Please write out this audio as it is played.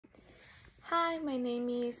Hi, my name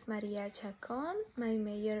is Maria Chacon. My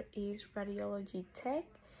major is radiology tech.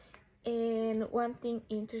 And one thing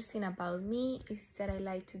interesting about me is that I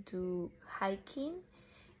like to do hiking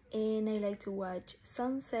and I like to watch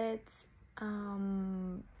sunsets.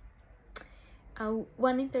 One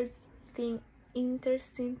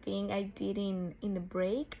interesting thing I did in the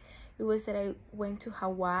break, it was that I went to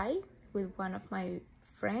Hawaii with one of my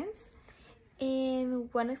friends,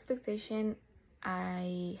 and one expectation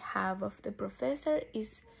I have of the professor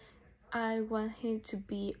is I want him to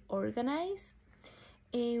be organized,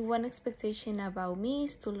 and one expectation about me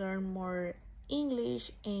is to learn more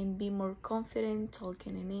English and be more confident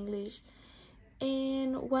talking in English.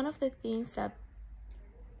 And one of the things that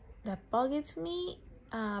bugs me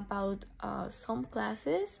about some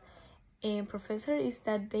classes and professor is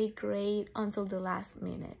that they grade until the last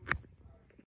minute.